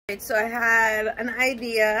So I had an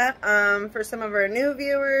idea for some of our new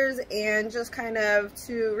viewers and just kind of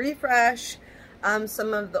to refresh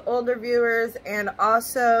some of the older viewers, and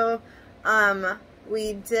also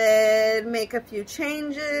we did make a few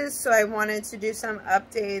changes, so I wanted to do some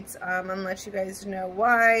updates and let you guys know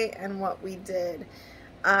why and what we did.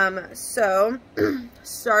 So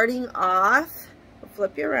starting off, I'll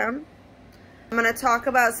flip you around. I'm going to talk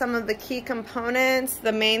about some of the key components,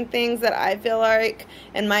 the main things that I feel like,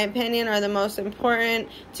 in my opinion, are the most important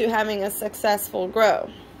to having a successful grow.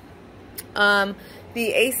 The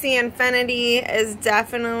AC Infinity is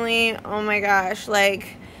definitely, oh my gosh,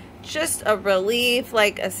 like just a relief,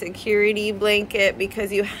 like a security blanket,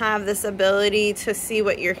 because you have this ability to see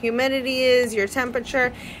what your humidity is, your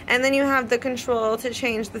temperature, and then you have the control to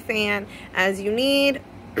change the fan as you need.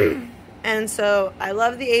 And so I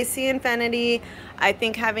love the AC Infinity. I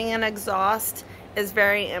think having an exhaust is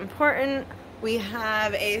very important. We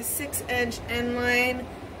have a 6-inch inline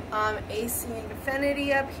AC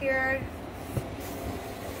Infinity up here.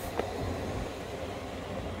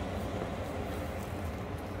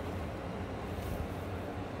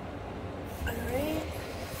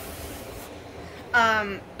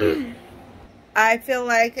 I feel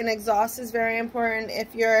like an exhaust is very important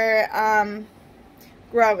if you're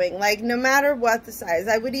growing, like no matter what the size.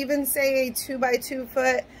 I would even say a 2x2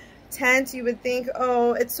 foot tent, you would think,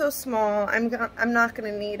 oh, it's so small, I'm not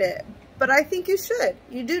gonna need it. But I think you should.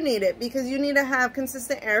 You do need it, because you need to have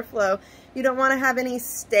consistent airflow. You don't want to have any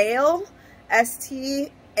stale,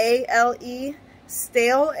 S-T-A-L-E,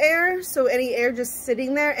 stale air, so any air just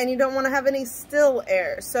sitting there, and you don't want to have any still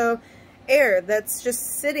air, so air that's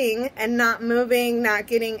just sitting and not moving, not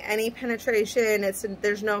getting any penetration,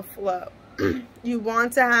 there's no flow. You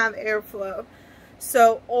want to have airflow.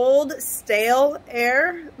 So old stale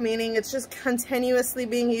air, meaning it's just continuously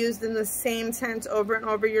being used in the same tent over and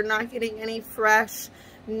over, you're not getting any fresh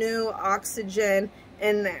new oxygen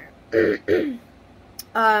in there.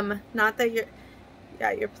 Not that your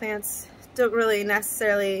plants don't really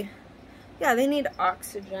necessarily, they need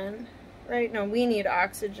oxygen, right? No, we need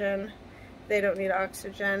oxygen. They don't need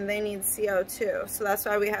oxygen, they need CO2. So that's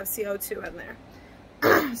why we have CO2 in there.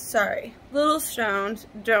 Sorry, little stoned,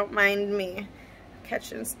 don't mind me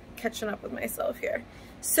catching up with myself here.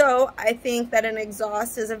 So I think that an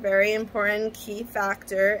exhaust is a very important key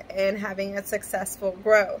factor in having a successful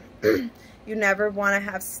grow. You never want to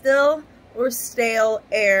have still or stale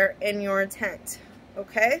air in your tent,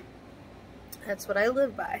 okay? That's what I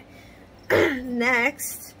live by.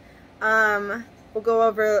 Next, we'll go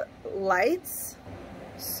over lights.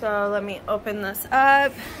 So let me open this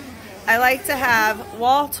up. I like to have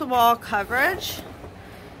wall-to-wall coverage.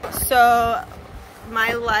 So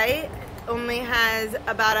my light only has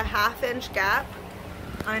about a 1/2-inch gap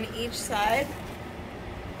on each side.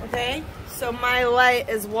 Okay? So my light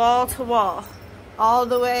is wall-to-wall all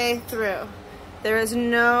the way through. There is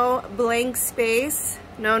no blank space,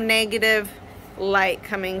 no negative light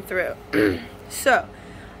coming through. So,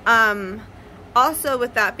 also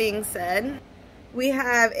with that being said, we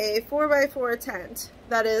have a 4x4 tent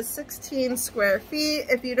that is 16 square feet.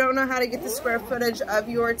 If you don't know how to get the square footage of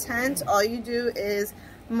your tent, all you do is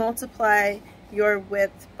multiply your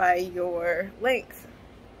width by your length.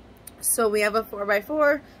 So we have a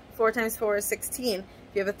 4x4, 4 times 4 is 16. If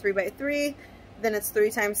you have a 3x3, then it's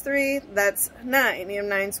 3 times 3, that's 9. You have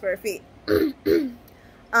 9 square feet.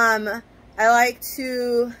 I like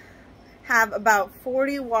to have about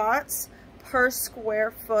 40 watts per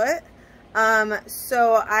square foot.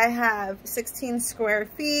 So I have 16 square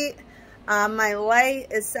feet. My light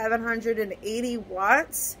is 780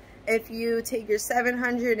 watts. If you take your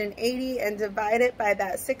 780 and divide it by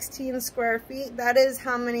that 16 square feet, that is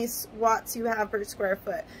how many watts you have per square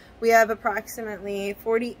foot. We have approximately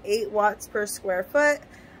 48 watts per square foot.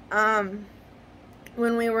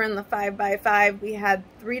 When we were in the 5x5, we had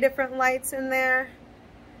 3 different lights in there,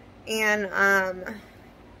 and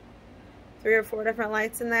 3 or 4 different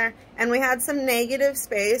lights in there, and we had some negative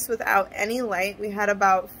space without any light. We had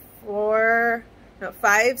about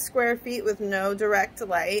 5 square feet with no direct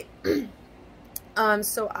light.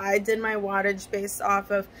 So I did my wattage based off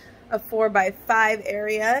of a 4x5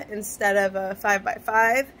 area instead of a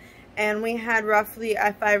 5x5, and we had roughly,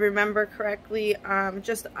 if I remember correctly,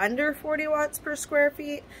 just under 40 watts per square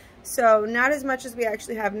feet. So not as much as we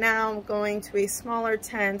actually have now, going to a smaller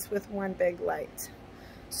tent with 1 big light.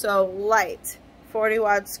 So light, 40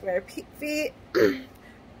 watts square feet,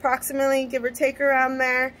 approximately, give or take around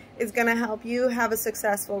there, is going to help you have a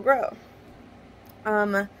successful grow.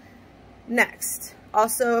 Next,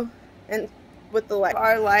 also, and with the light,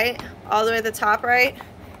 our light all the way to the top right,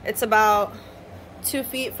 it's about 2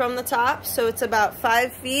 feet from the top, so it's about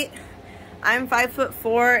 5 feet. I'm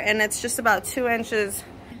 5'4", and it's just about 2 inches.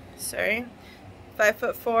 Sorry,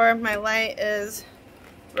 5'4". My light is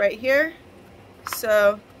right here,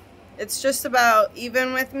 so it's just about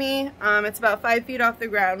even with me. It's about 5 feet off the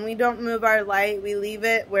ground. We don't move our light, we leave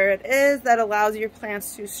it where it is. That allows your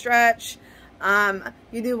plants to stretch.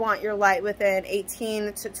 You do want your light within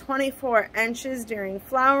 18 to 24 inches during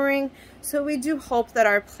flowering, so we do hope that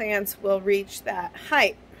our plants will reach that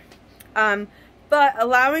height. But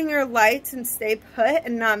allowing your light to stay put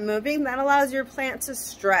and not moving, that allows your plant to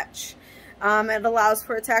stretch. It allows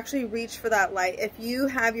for it to actually reach for that light. If you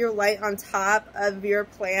have your light on top of your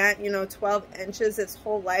plant, 12 inches its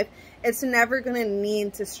whole life, it's never going to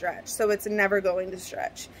need to stretch. So it's never going to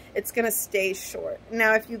stretch. It's going to stay short.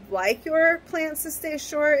 Now, if you'd like your plants to stay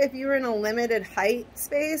short, if you're in a limited height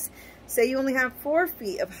space, say you only have 4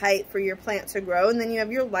 feet of height for your plant to grow, and then you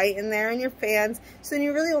have your light in there and your fans, so then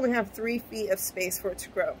you really only have 3 feet of space for it to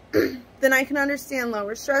grow. Then I can understand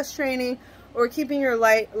lower stress training, or keeping your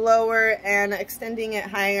light lower and extending it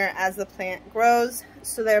higher as the plant grows,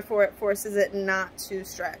 so therefore it forces it not to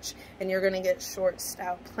stretch, and you're going to get short,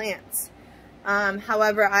 stout plants.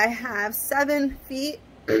 However, I have 7 feet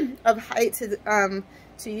of height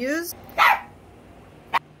to use.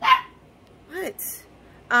 What?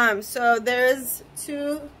 So there's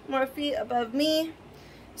 2 more feet above me,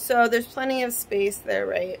 so there's plenty of space there,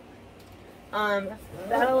 right?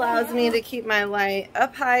 That allows me to keep my light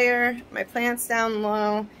up higher, my plants down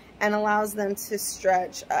low, and allows them to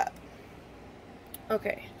stretch up.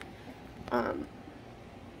 Okay.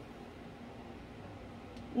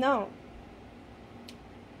 No.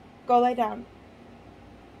 Go lie down.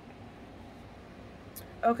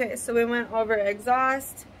 Okay, so we went over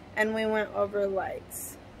exhaust and we went over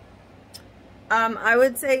lights. I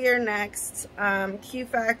would say your next key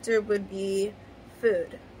factor would be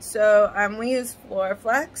food. So we use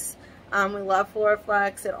Floraflex. We love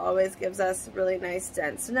Floraflex. It always gives us really nice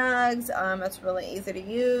dense nugs. It's really easy to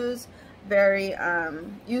use, very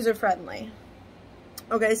user-friendly.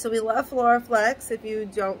 Okay, so we love Floraflex. If you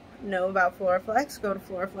don't know about Floraflex, go to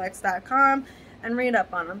floraflex.com and read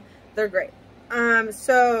up on them. They're great.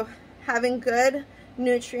 So having good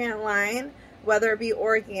nutrient line, whether it be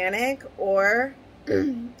organic or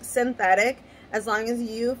synthetic, as long as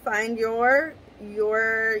you find your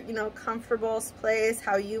comfortable place,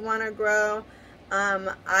 how you want to grow.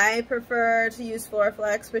 I prefer to use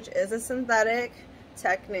Floraflex, which is a synthetic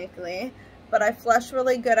technically, but I flush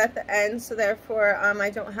really good at the end, so therefore I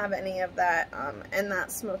don't have any of that and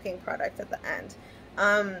that smoking product at the end.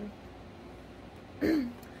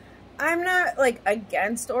 I'm not like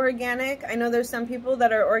against organic. I know there's some people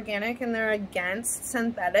that are organic and they're against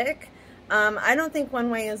synthetic. I don't think one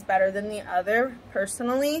way is better than the other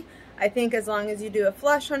personally. I think as long as you do a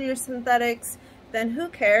flush on your synthetics, then who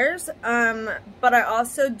cares? But I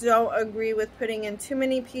also don't agree with putting in too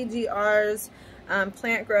many PGRs,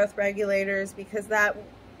 plant growth regulators, because that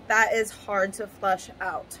is hard to flush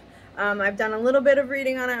out. I've done a little bit of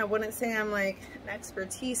reading on it. I wouldn't say I'm like an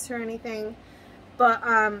expertise or anything, but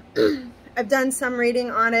I've done some reading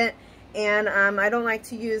on it, and I don't like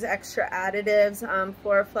to use extra additives.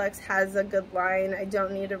 Floraflex has a good line. I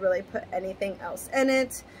don't need to really put anything else in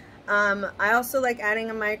it. I also like adding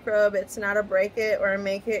a microbe. It's not a break it or a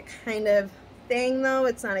make it kind of thing though.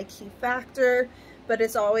 It's not a key factor, but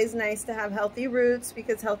it's always nice to have healthy roots,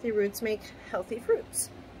 because healthy roots make healthy fruits.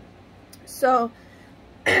 So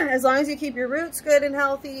as long as you keep your roots good and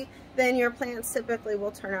healthy, then your plants typically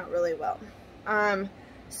will turn out really well.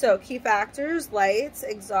 So key factors: lights,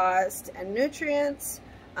 exhaust, and nutrients.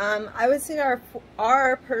 I would say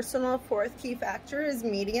our personal 4th key factor is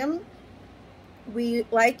medium. We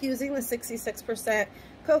like using the 66%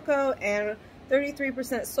 cocoa and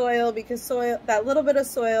 33% soil, because that little bit of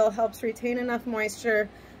soil helps retain enough moisture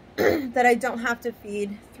that I don't have to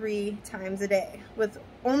feed 3 times a day. With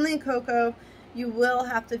only cocoa, you will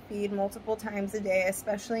have to feed multiple times a day,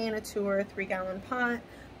 especially in a 2 or 3 gallon pot.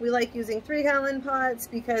 We like using 3 gallon pots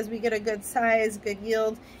because we get a good size, good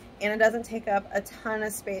yield, and it doesn't take up a ton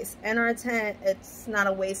of space in our tent. It's not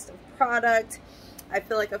a waste of product. I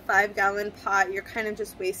feel like a 5 gallon pot, you're kind of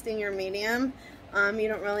just wasting your medium. You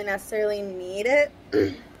don't really necessarily need it.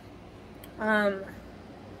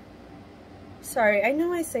 Sorry, I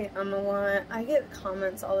know I say a lot. I get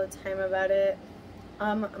comments all the time about it.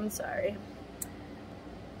 I'm sorry.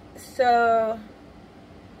 So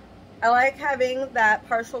I like having that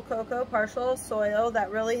partial cocoa, partial soil.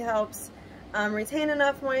 That really helps retain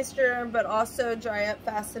enough moisture, but also dry up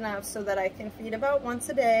fast enough so that I can feed about once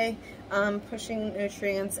a day, pushing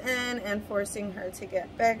nutrients in and forcing her to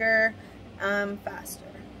get bigger. faster.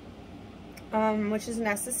 Which is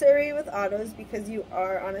necessary with autos because you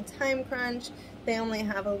are on a time crunch. They only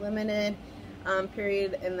have a limited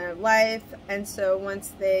period in their life, and so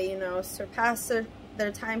once they, you know, surpass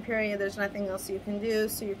their time period, there's nothing else you can do,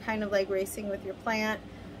 so you're kind of like racing with your plant.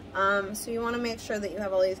 So you want to make sure that you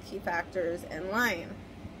have all these key factors in line.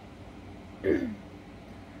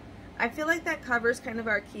 I feel like that covers kind of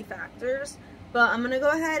our key factors, but I'm going to go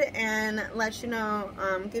ahead and let you know,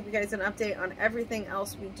 give you guys an update on everything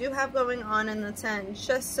else we do have going on in the tent,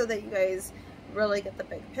 just so that you guys really get the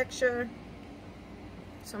big picture.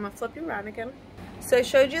 So I'm going to flip you around again. So I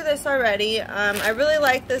showed you this already. I really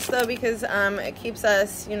like this though because it keeps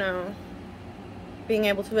us, you know, being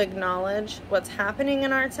able to acknowledge what's happening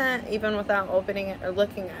in our tent even without opening it or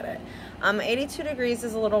looking at it. 82 degrees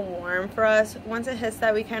is a little warm for us. Once it hits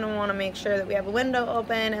that, we kind of want to make sure that we have a window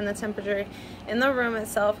open and the temperature in the room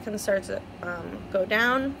itself can start to go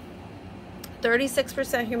down.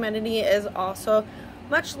 36% humidity is also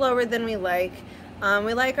much lower than we like.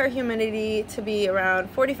 We like our humidity to be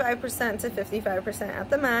around 45% to 55%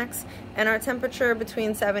 at the max, and our temperature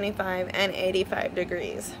between 75 and 85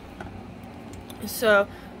 degrees. So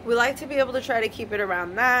we like to be able to try to keep it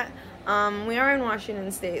around that. We are in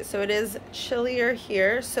Washington State, so it is chillier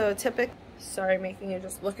here. So sorry, making you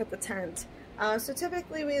just look at the tent. So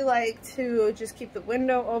typically we like to just keep the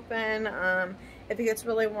window open. If it gets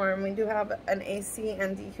really warm, we do have an AC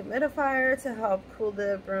and dehumidifier to help cool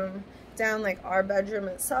the room down, like our bedroom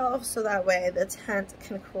itself, so that way the tent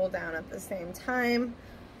can cool down at the same time.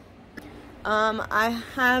 I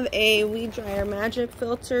have a Weed Dryer Magic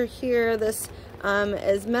filter here. This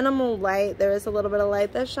is minimal light. There is a little bit of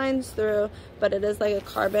light that shines through, but it is like a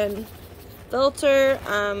carbon filter,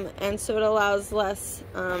 and so it allows less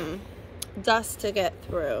dust to get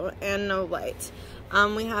through and no light.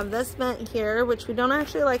 We have this vent here, which we don't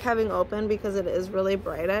actually like having open because it is really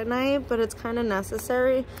bright at night, but it's kind of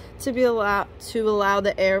necessary to allow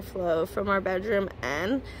the airflow from our bedroom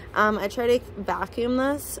in. I try to vacuum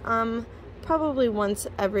this probably once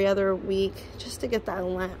every other week just to get that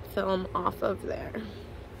lamp film off of there.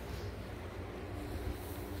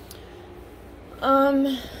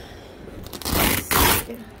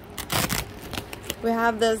 We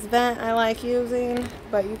have this vent I like using,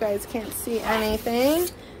 but you guys can't see anything.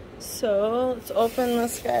 So let's open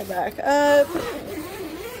this guy back up.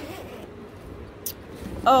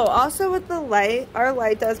 Oh, also with the light, our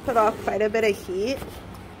light does put off quite a bit of heat.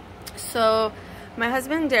 So my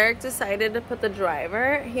husband Derek decided to put the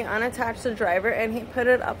driver, he unattached the driver and he put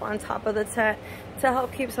it up on top of the tent to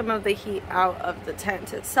help keep some of the heat out of the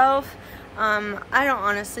tent itself. I don't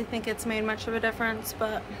honestly think it's made much of a difference,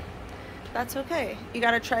 but that's okay. You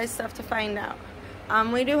gotta try stuff to find out.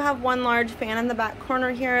 We do have one large fan in the back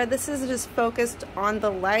corner here. This is just focused on the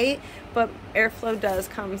light, but airflow does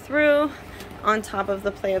come through on top of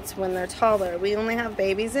the plants when they're taller. We only have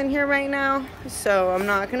babies in here right now, so I'm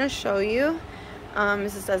not gonna show you.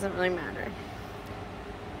 This doesn't really matter.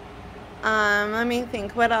 Let me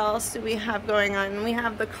think, what else do we have going on? We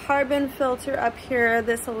have the carbon filter up here.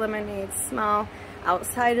 This eliminates smell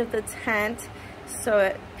outside of the tent, so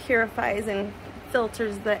it purifies and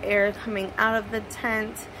filters the air coming out of the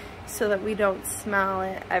tent so that we don't smell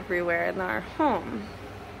it everywhere in our home.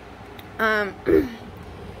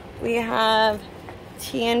 We have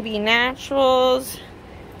T&B Naturals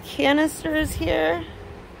canisters here.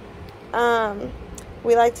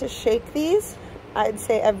 We like to shake these, I'd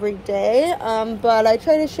say every day, but I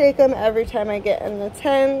try to shake them every time I get in the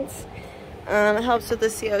tent. It helps with the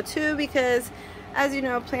CO2 because, as you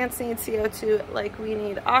know, plants need CO2 like we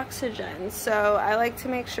need oxygen. So I like to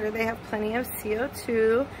make sure they have plenty of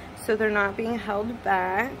CO2 so they're not being held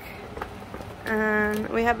back.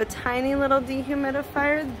 We have a tiny little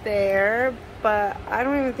dehumidifier there, but I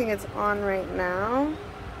don't even think it's on right now.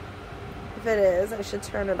 If it is, I should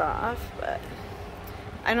turn it off, but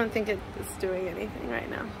I don't think it's doing anything right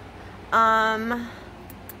now.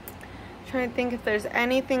 Trying to think if there's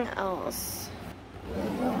anything else.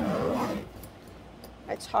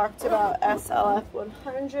 I talked about SLF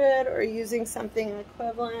 100 or using something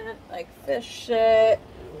equivalent like fish shit,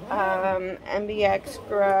 MBX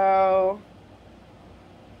Grow,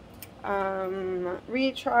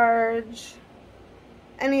 Recharge,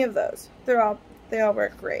 any of those. They all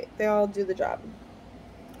work great. They all do the job.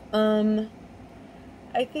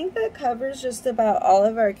 I think that covers just about all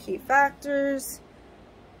of our key factors.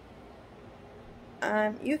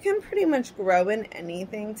 You can pretty much grow in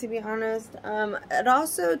anything, to be honest. It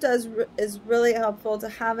also is really helpful to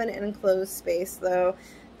have an enclosed space, though.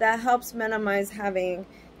 That helps minimize having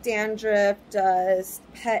dandruff, dust,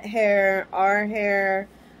 pet hair, our hair,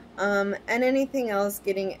 and anything else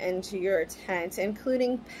getting into your tent,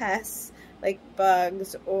 including pests like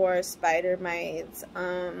bugs or spider mites,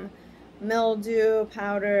 mildew,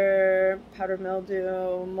 powder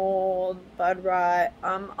mildew, mold, bud rot.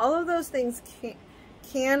 All of those things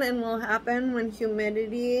can and will happen when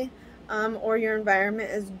humidity or your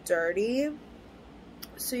environment is dirty.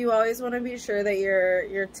 So you always want to be sure that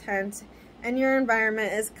your tent and your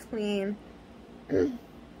environment is clean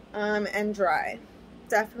and dry.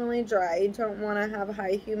 Definitely dry. You don't want to have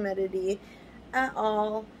high humidity at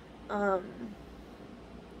all. I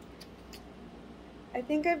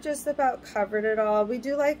think I've just about covered it all. We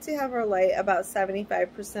do like to have our light about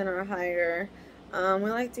 75% or higher.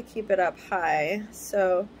 We like to keep it up high,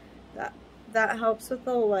 so that helps with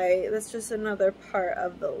the light. That's just another part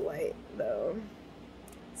of the light, though.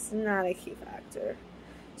 It's not a key factor.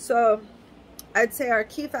 So I'd say our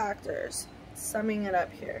key factors, summing it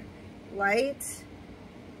up here: light,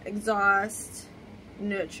 exhaust,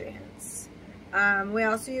 nutrients. We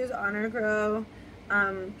also use Honor Grow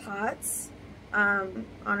pots,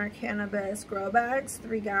 Honor Cannabis grow bags,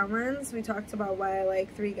 3 gallons. We talked about why I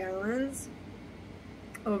like 3 gallons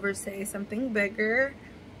over, say, something bigger.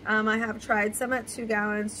 I have tried some at 2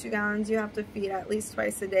 gallons. 2 gallons you have to feed at least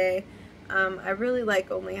twice a day. I really like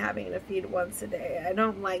only having to feed once a day. I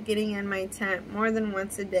don't like getting in my tent more than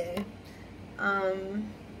once a day. Yeah,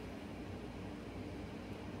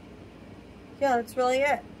 that's really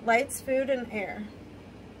it. Lights, food, and air.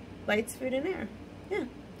 Lights, food, and air. Yeah.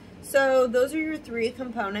 So those are your 3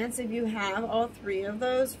 components. If you have all 3 of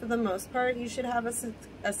those, for the most part, you should have a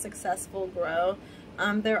successful grow.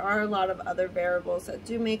 There are a lot of other variables that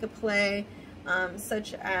do make a play,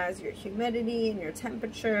 such as your humidity and your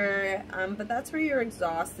temperature, but that's where your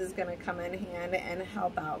exhaust is going to come in hand and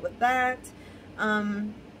help out with that.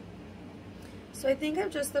 So I think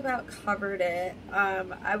I've just about covered it.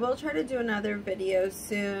 I will try to do another video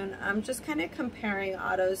soon. I'm just kind of comparing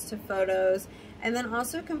autos to photos, and then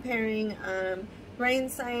also comparing Rain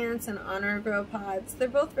Science and Honor Grow pods. They're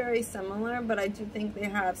both very similar, but I do think they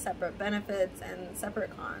have separate benefits and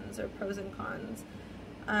separate cons, or pros and cons.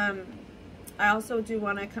 I also do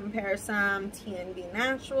want to compare some TNB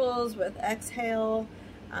Naturals with Exhale,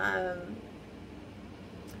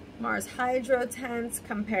 Mars Hydro tents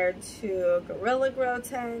compared to Gorilla Grow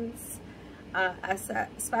tents,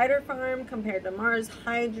 Spider Farm compared to Mars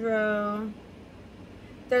Hydro.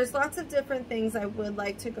 There's lots of different things I would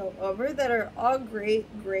like to go over that are all great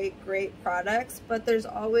products, but there's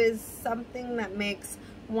always something that makes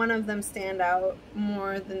one of them stand out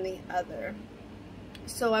more than the other.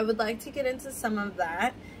 So I would like to get into some of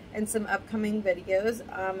that in some upcoming videos.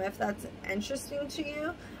 If that's interesting to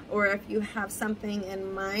you, or if you have something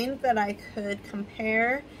in mind that I could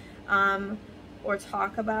compare or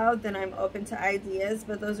talk about, then I'm open to ideas.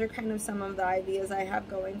 But those are kind of some of the ideas I have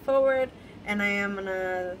going forward, and I am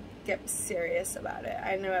gonna get serious about it.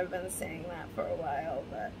 I know I've been saying that for a while,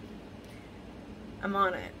 but I'm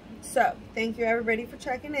on it. So thank you everybody for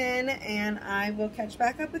checking in, and I will catch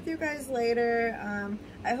back up with you guys later.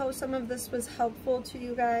 I hope some of this was helpful to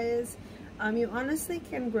you guys. You honestly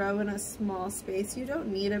can grow in a small space. You don't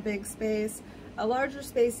need a big space. A larger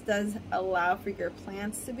space does allow for your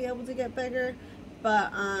plants to be able to get bigger,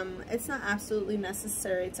 but it's not absolutely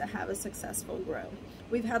necessary to have a successful grow.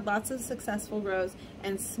 We've had lots of successful grows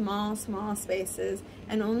in small spaces,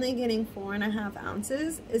 and only getting 4.5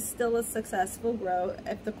 ounces is still a successful grow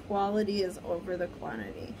if the quality is over the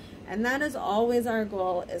quantity. And that is always our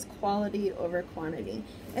goal, is quality over quantity.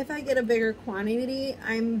 If I get a bigger quantity,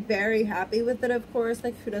 I'm very happy with it, of course.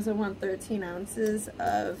 Like, who doesn't want 13 ounces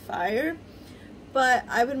of fire? But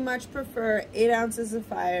I would much prefer 8 ounces of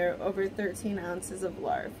fire over 13 ounces of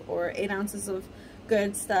larf, or 8 ounces of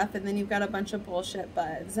good stuff, and then you've got a bunch of bullshit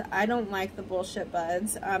buds. I don't like the bullshit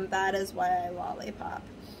buds. That is why I lollipop.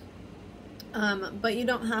 But you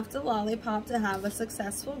don't have to lollipop to have a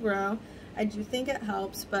successful grow. I do think it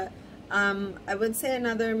helps, but I would say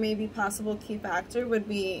another maybe possible key factor would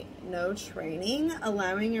be no training,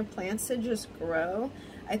 allowing your plants to just grow.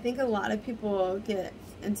 I think a lot of people get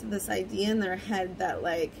into this idea in their head that,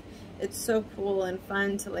 like, it's so cool and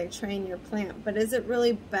fun to, like, train your plant, but is it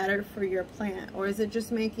really better for your plant, or is it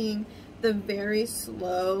just making the very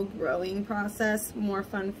slow growing process more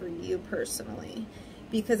fun for you personally?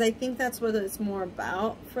 Because I think that's what it's more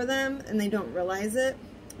about for them, and they don't realize it,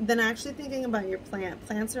 than actually thinking about your plant.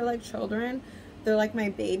 Plants are like children. They're like my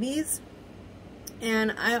babies,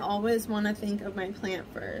 and I always want to think of my plant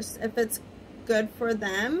first. If it's good for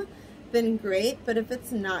them, then great, but if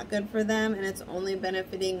it's not good for them and it's only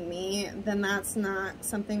benefiting me, then that's not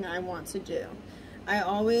something I want to do. I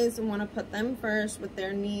always want to put them first with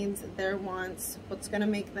their needs, their wants, what's going to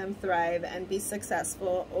make them thrive and be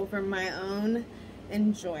successful over my own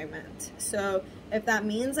enjoyment. So if that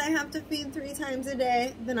means I have to feed 3 times a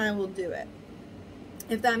day, then I will do it.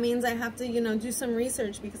 If that means I have to, you know, do some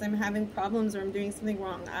research because I'm having problems or I'm doing something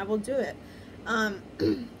wrong, I will do it. And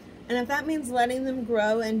if that means letting them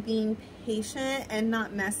grow and being patient and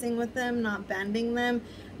not messing with them, not bending them,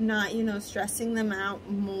 not, you know, stressing them out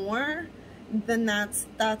more, then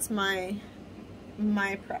that's my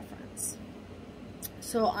preference.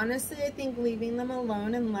 So honestly, I think leaving them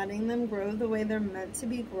alone and letting them grow the way they're meant to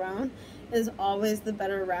be grown is always the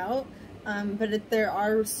better route. But there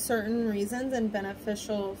are certain reasons and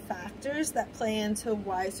beneficial factors that play into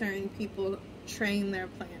why certain people train their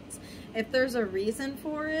plants. If there's a reason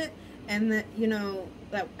for it and that, you know,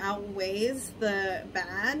 that outweighs the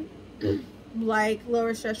bad, like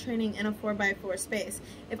lower stress training in a 4x4 space.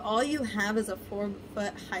 If all you have is a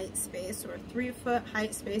 4-foot height space or a 3-foot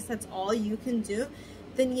height space, that's all you can do,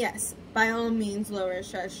 then yes, by all means lower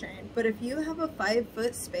stress train. But if you have a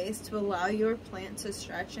 5-foot space to allow your plant to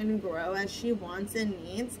stretch and grow as she wants and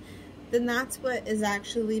needs, then that's what is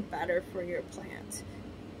actually better for your plant,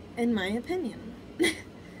 in my opinion.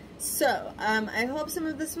 So, I hope some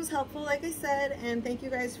of this was helpful, like I said, and thank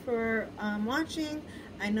you guys for watching.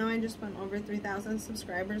 I know I just went over 3,000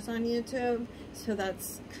 subscribers on YouTube, so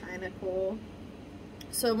that's kind of cool.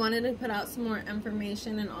 So I wanted to put out some more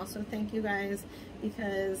information and also thank you guys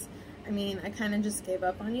because, I mean, I kind of just gave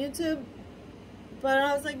up on YouTube. But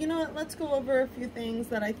I was like, you know what, let's go over a few things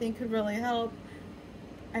that I think could really help.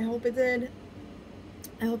 I hope it did.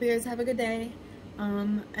 I hope you guys have a good day.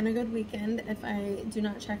 And a good weekend if I do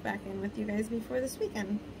not check back in with you guys before this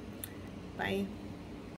weekend. Bye.